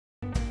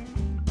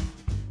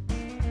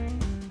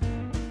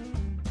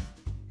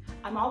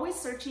I'm always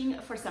searching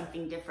for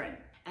something different,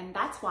 and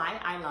that's why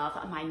I love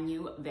my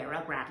new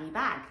Vera Bradley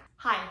bag.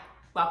 Hi,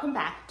 welcome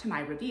back to my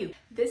review.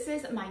 This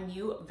is my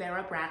new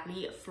Vera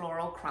Bradley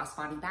Floral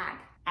Crossbody bag,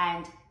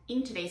 and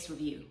in today's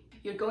review,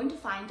 you're going to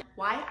find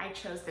why I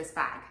chose this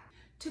bag.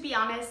 To be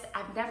honest,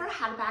 I've never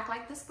had a bag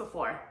like this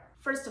before.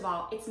 First of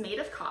all, it's made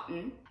of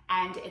cotton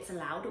and it's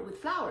allowed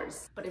with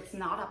flowers, but it's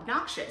not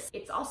obnoxious.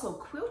 It's also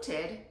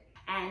quilted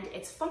and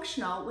it's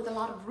functional with a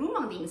lot of room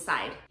on the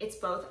inside. It's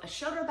both a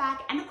shoulder bag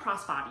and a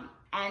crossbody.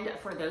 And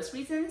for those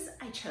reasons,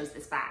 I chose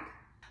this bag.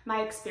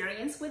 My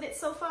experience with it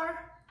so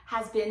far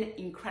has been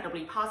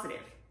incredibly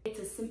positive. It's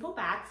a simple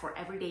bag for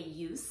everyday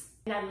use,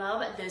 and I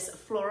love this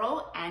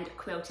floral and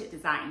quilted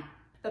design.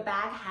 The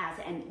bag has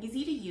an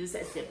easy to use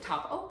zip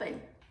top open,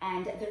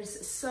 and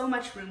there's so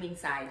much room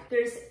inside.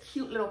 There's a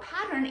cute little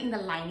pattern in the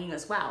lining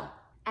as well.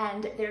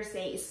 And there's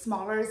a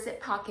smaller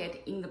zip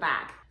pocket in the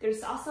bag.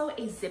 There's also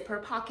a zipper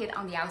pocket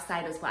on the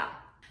outside as well.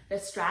 The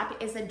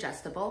strap is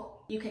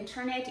adjustable. You can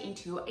turn it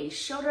into a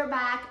shoulder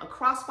bag, a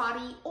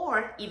crossbody,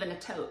 or even a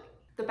tote.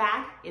 The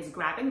bag is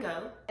grab and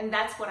go, and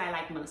that's what I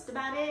like most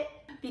about it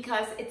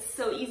because it's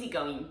so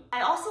easygoing.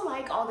 I also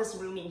like all this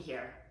room in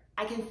here.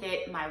 I can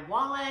fit my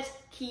wallet,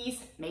 keys,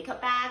 makeup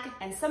bag,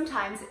 and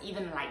sometimes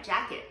even a light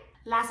jacket.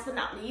 Last but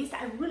not least,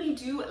 I really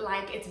do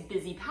like its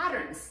busy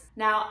patterns.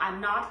 Now, I'm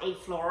not a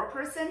floral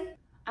person.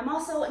 I'm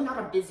also not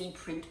a busy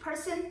print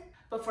person,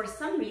 but for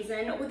some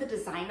reason, with the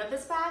design of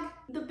this bag,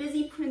 the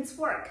busy prints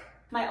work.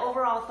 My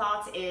overall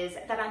thoughts is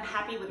that I'm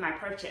happy with my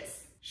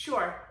purchase.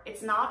 Sure,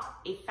 it's not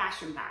a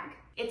fashion bag.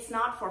 It's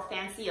not for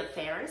fancy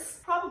affairs,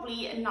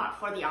 probably not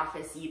for the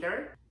office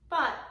either,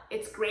 but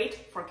it's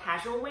great for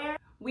casual wear,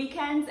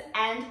 weekends,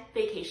 and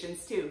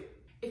vacations too.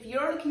 If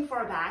you're looking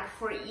for a bag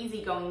for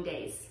easygoing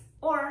days,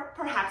 or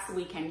perhaps a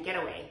weekend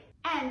getaway,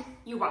 and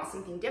you want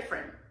something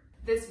different,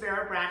 this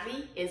Vera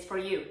Bradley is for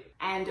you.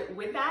 And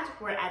with that,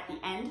 we're at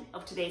the end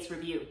of today's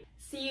review.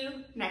 See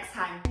you next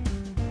time.